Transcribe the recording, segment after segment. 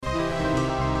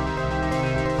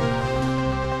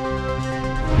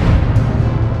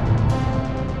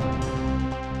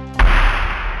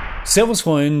Servus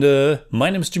Freunde, my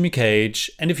name is Jimmy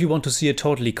Cage, and if you want to see a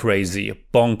totally crazy,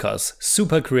 bonkers,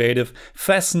 super creative,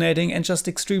 fascinating and just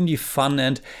extremely fun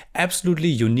and absolutely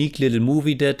unique little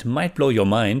movie that might blow your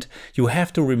mind, you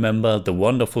have to remember the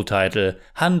wonderful title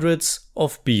Hundreds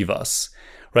of Beavers.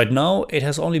 Right now, it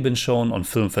has only been shown on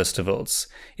film festivals.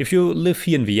 If you live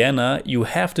here in Vienna, you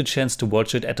have the chance to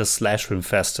watch it at the Slash Film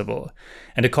Festival.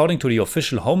 And according to the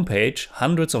official homepage,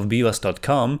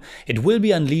 hundredsofbeavers.com, it will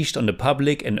be unleashed on the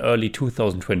public in early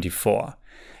 2024.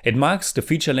 It marks the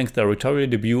feature-length directorial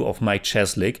debut of Mike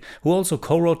Cheslik, who also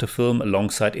co-wrote the film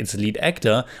alongside its lead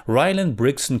actor, Ryland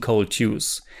Brixton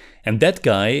Cole-Hughes. And that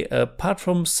guy, apart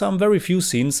from some very few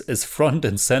scenes, is front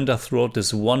and center throughout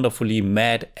this wonderfully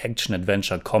mad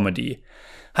action-adventure comedy.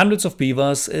 Hundreds of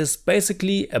Beavers is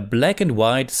basically a black and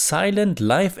white, silent,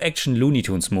 live-action Looney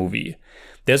Tunes movie.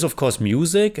 There's of course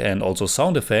music and also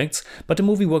sound effects, but the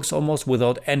movie works almost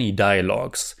without any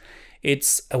dialogues.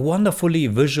 It's a wonderfully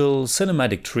visual,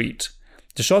 cinematic treat.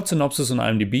 The short synopsis on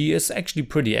IMDb is actually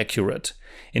pretty accurate.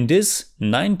 In this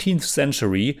 19th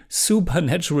century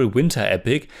supernatural winter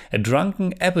epic, a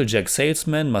drunken Applejack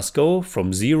salesman must go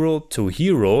from zero to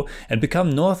hero and become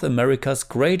North America's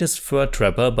greatest fur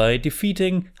trapper by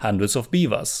defeating hundreds of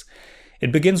beavers.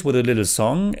 It begins with a little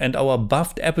song and our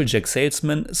buffed Applejack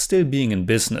salesman still being in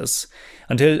business,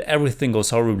 until everything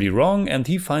goes horribly wrong and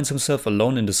he finds himself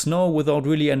alone in the snow without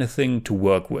really anything to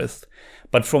work with.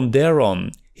 But from there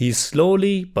on, he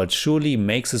slowly but surely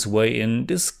makes his way in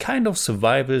this kind of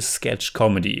survival sketch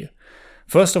comedy.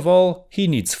 First of all, he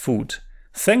needs food.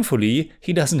 Thankfully,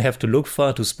 he doesn't have to look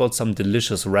far to spot some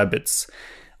delicious rabbits.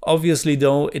 Obviously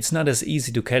though, it's not as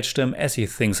easy to catch them as he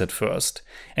thinks at first,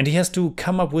 and he has to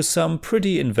come up with some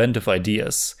pretty inventive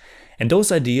ideas. And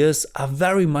those ideas are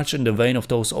very much in the vein of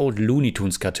those old Looney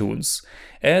Tunes cartoons,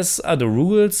 as are the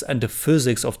rules and the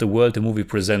physics of the world the movie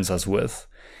presents us with.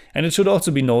 And it should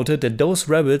also be noted that those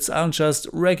rabbits aren't just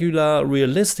regular,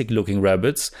 realistic-looking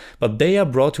rabbits, but they are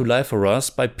brought to life for us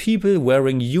by people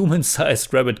wearing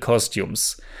human-sized rabbit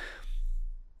costumes.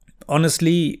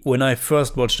 Honestly, when I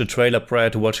first watched the trailer prior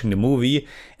to watching the movie,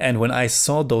 and when I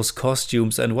saw those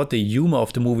costumes and what the humor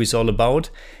of the movie is all about,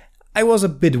 I was a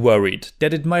bit worried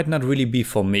that it might not really be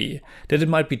for me, that it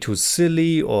might be too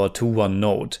silly or too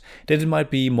one-note, that it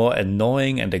might be more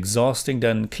annoying and exhausting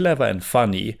than clever and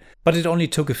funny. But it only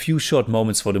took a few short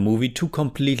moments for the movie to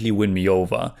completely win me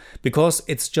over, because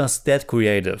it's just that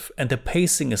creative and the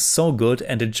pacing is so good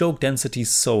and the joke density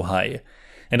so high.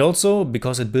 And also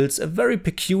because it builds a very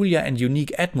peculiar and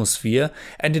unique atmosphere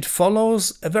and it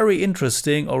follows a very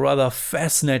interesting or rather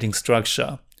fascinating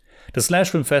structure. The Slash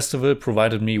Film Festival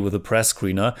provided me with a press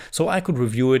screener so I could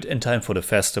review it in time for the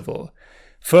festival.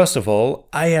 First of all,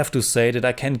 I have to say that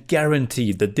I can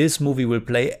guarantee that this movie will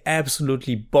play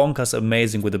absolutely bonkers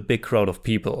amazing with a big crowd of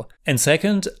people. And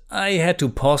second, I had to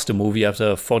pause the movie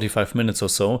after 45 minutes or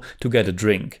so to get a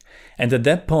drink. And at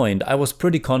that point I was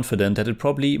pretty confident that it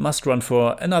probably must run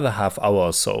for another half hour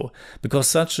or so, because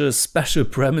such a special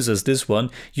premise as this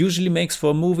one usually makes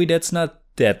for a movie that's not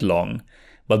that long.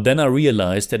 But then I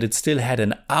realized that it still had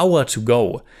an hour to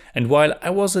go, and while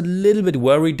I was a little bit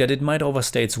worried that it might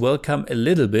overstay its welcome a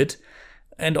little bit,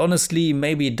 and honestly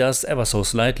maybe it does ever so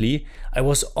slightly, I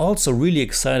was also really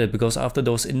excited because after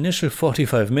those initial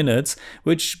 45 minutes,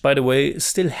 which by the way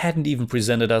still hadn't even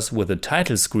presented us with a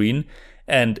title screen,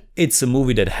 and it's a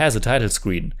movie that has a title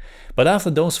screen, but after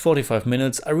those 45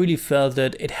 minutes I really felt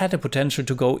that it had the potential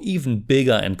to go even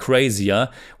bigger and crazier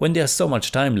when there's so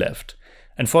much time left.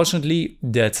 Unfortunately,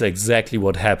 that's exactly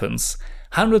what happens.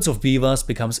 Hundreds of Beavers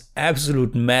becomes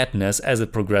absolute madness as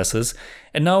it progresses,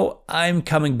 and now I'm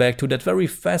coming back to that very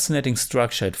fascinating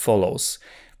structure it follows.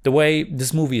 The way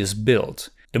this movie is built.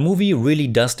 The movie really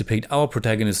does depict our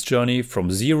protagonist's journey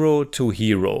from zero to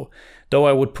hero, though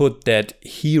I would put that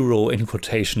hero in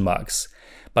quotation marks.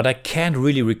 But I can't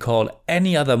really recall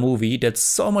any other movie that's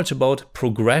so much about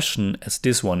progression as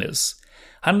this one is.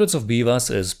 Hundreds of Beavers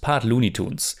is part Looney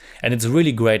Tunes, and it's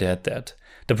really great at that.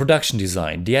 The production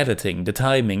design, the editing, the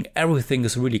timing, everything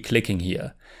is really clicking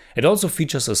here. It also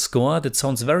features a score that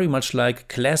sounds very much like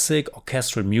classic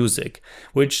orchestral music,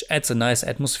 which adds a nice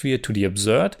atmosphere to the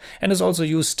absurd and is also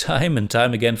used time and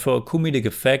time again for a comedic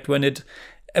effect when it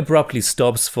abruptly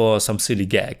stops for some silly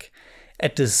gag.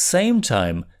 At the same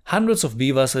time, Hundreds of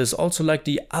Beavers is also like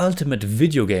the ultimate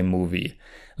video game movie.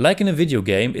 Like in a video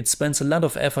game, it spends a lot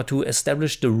of effort to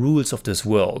establish the rules of this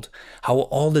world, how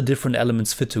all the different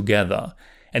elements fit together.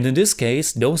 And in this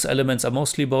case, those elements are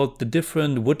mostly about the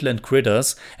different woodland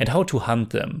critters and how to hunt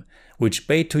them, which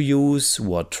bait to use,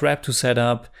 what trap to set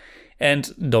up.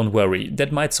 And don't worry,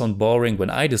 that might sound boring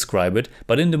when I describe it,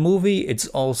 but in the movie it's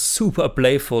all super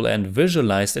playful and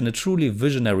visualized in a truly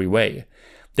visionary way.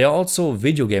 There are also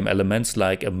video game elements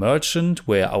like a merchant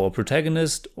where our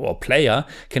protagonist or player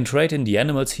can trade in the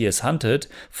animals he has hunted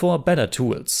for better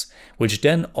tools, which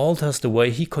then alters the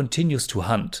way he continues to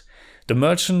hunt. The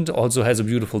merchant also has a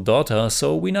beautiful daughter,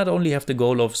 so we not only have the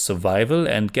goal of survival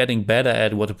and getting better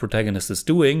at what the protagonist is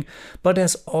doing, but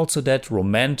there's also that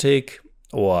romantic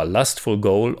or lustful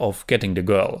goal of getting the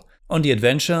girl. On the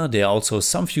adventure, there are also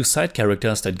some few side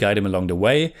characters that guide him along the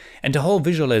way, and the whole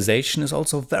visualization is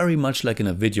also very much like in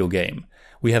a video game.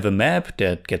 We have a map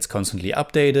that gets constantly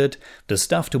updated, the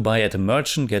stuff to buy at a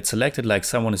merchant gets selected like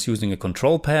someone is using a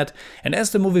control pad, and as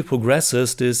the movie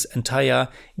progresses, this entire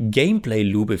gameplay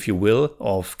loop, if you will,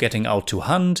 of getting out to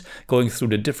hunt, going through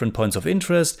the different points of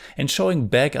interest, and showing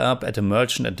back up at the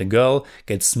merchant and the girl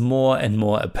gets more and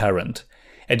more apparent.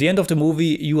 At the end of the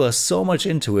movie, you are so much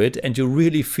into it and you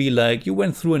really feel like you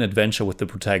went through an adventure with the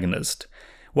protagonist.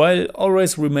 While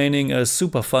always remaining a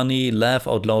super funny, laugh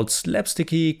out loud,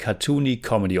 slapsticky, cartoony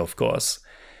comedy, of course.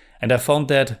 And I found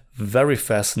that very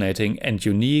fascinating and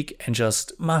unique and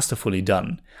just masterfully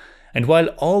done. And while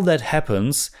all that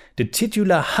happens, the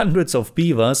titular hundreds of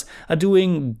beavers are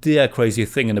doing their crazy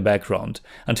thing in the background,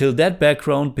 until that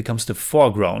background becomes the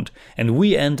foreground, and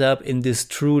we end up in this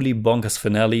truly bonkers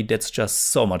finale that's just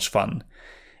so much fun.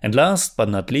 And last but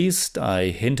not least, I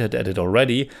hinted at it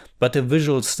already, but the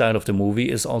visual style of the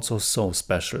movie is also so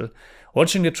special.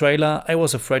 Watching the trailer, I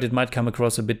was afraid it might come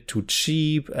across a bit too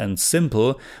cheap and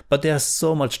simple, but there's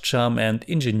so much charm and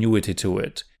ingenuity to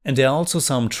it. And there are also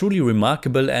some truly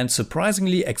remarkable and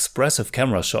surprisingly expressive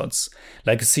camera shots,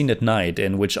 like a scene at night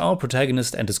in which our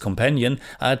protagonist and his companion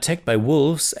are attacked by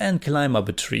wolves and climb up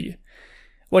a tree.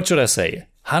 What should I say?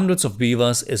 Hundreds of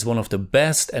Beavers is one of the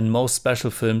best and most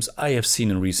special films I have seen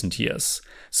in recent years.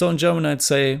 So in German I'd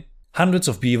say, Hundreds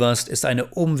of Beavers ist eine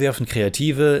umwerfend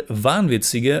kreative,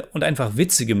 wahnwitzige und einfach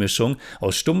witzige Mischung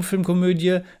aus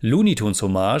Stummfilmkomödie, Looney Tunes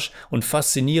Hommage und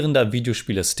faszinierender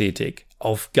Videospielästhetik.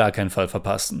 Auf gar keinen Fall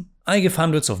verpassen. I give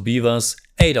Hundreds of Beavers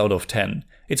 8 out of 10.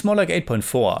 It's more like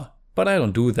 8.4, but I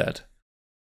don't do that.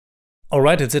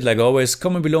 Alright, that's it like always.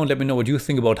 Comment below and let me know what you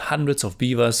think about Hundreds of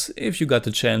Beavers if you got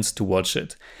the chance to watch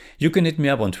it. You can hit me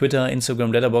up on Twitter,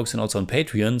 Instagram, Letterboxd and also on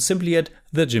Patreon, simply at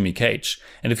TheJimmyCage.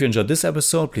 And if you enjoyed this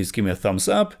episode, please give me a thumbs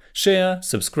up, share,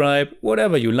 subscribe,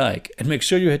 whatever you like. And make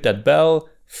sure you hit that bell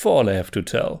for all I have to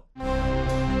tell.